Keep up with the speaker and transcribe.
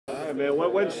Hey man,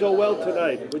 what went so well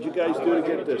tonight? What'd you guys do to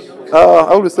get this?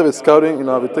 I would say with scouting,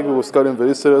 we think we were scouting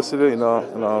very seriously.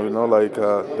 Like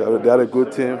they had a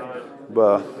good team,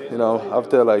 but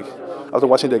after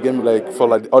watching the game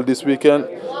for all this weekend,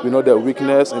 we know their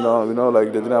weakness. We know like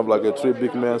they didn't have like a 3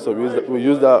 big men, so we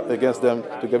used that against them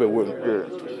to get a win. Yeah.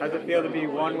 How's it feel to be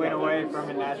one win away from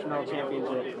a national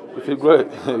championship? You feel great.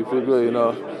 You feel great.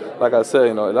 Like I said,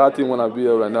 a lot of teams want to be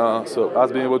here right now. So us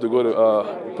being able to go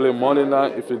to play Monday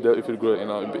night, it feel great.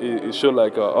 It showed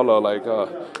like all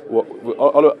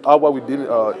what we did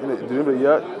during the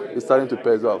year is starting to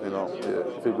pay off. Yeah,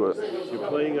 it feel good. You're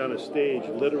playing on a stage,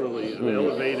 literally an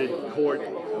elevated court.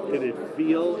 Did it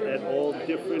feel at all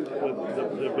different with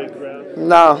the big crowd?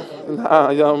 Nah.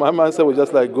 My mindset was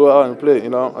just like go out and play. I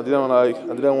didn't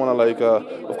want to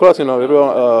of course,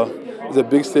 everyone. It's a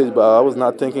big stage, but I was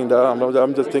not thinking that.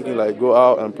 I'm just thinking like go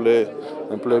out and play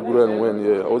good and win.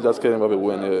 Yeah, I was just caring about a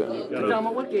win. Yeah.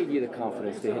 Adama, what gave you the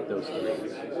confidence to hit those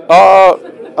threes?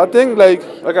 I think like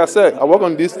I said, I work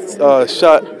on this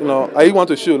shot. I want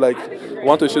to shoot I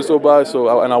want to shoot so bad. So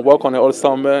I work on it all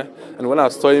summer. And when I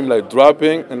saw him like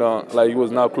dropping, he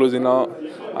was now closing out.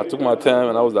 I took my time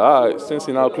and I was like, all right, since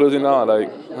he's now closing out,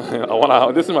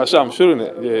 this is my shot, I'm shooting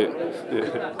it.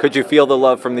 Yeah. Could you feel the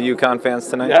love from the UConn fans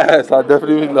tonight? Yes, I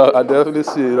definitely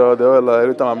see. They were like,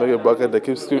 every time I make a bucket, they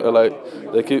keep screaming,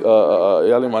 they keep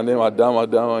yelling my name, Adama.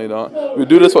 We're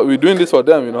doing this for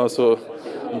them, so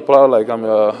I'm proud I'm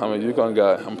a UConn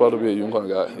guy. I'm proud to be a UConn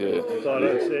guy. Yeah. Thought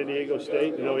of San Diego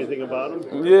State. You know anything about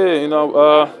them? Yeah,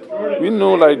 we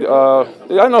know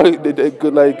I know they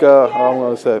good how I'm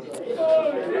gonna say.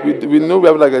 We know we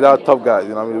have a lot of tough guys.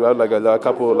 We have a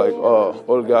couple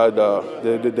old guys that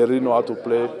they really know how to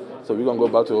play. So we're gonna go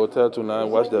back to the hotel tonight,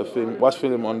 watch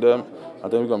film on them,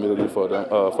 and then we're gonna be ready for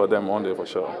them Monday for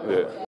sure. Yeah.